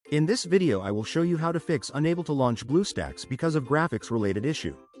In this video I will show you how to fix unable to launch BlueStacks because of graphics related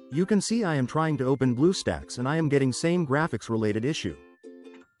issue. You can see I am trying to open BlueStacks and I am getting same graphics related issue.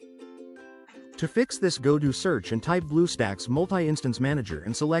 To fix this, go to search and type BlueStacks multi-instance manager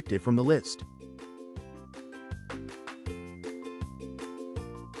and select it from the list.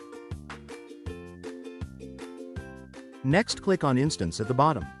 Next click on instance at the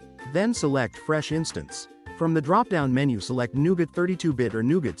bottom. Then select fresh instance. From the drop-down menu select Nougat 32-bit or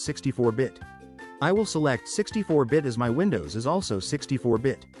Nougat 64-bit. I will select 64-bit as my Windows is also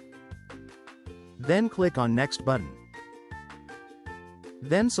 64-bit. Then click on next button.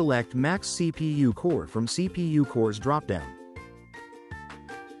 Then select max CPU core from CPU cores drop-down.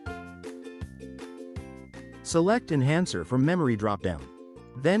 Select enhancer from memory drop-down.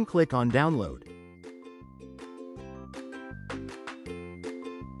 Then click on download.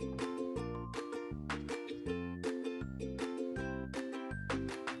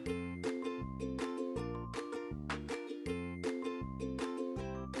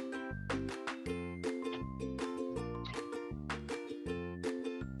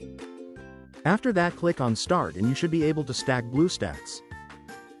 After that, click on Start and you should be able to stack BlueStacks.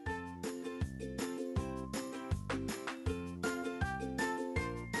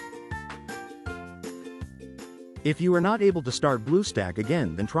 If you are not able to start BlueStack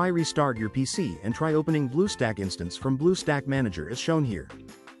again, then try restart your PC and try opening BlueStack instance from BlueStack Manager as shown here.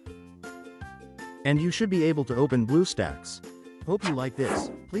 And you should be able to open BlueStacks. Hope you like this.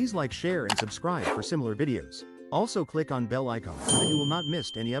 Please like, share and subscribe for similar videos. Also click on bell icon so that you will not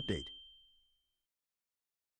miss any update.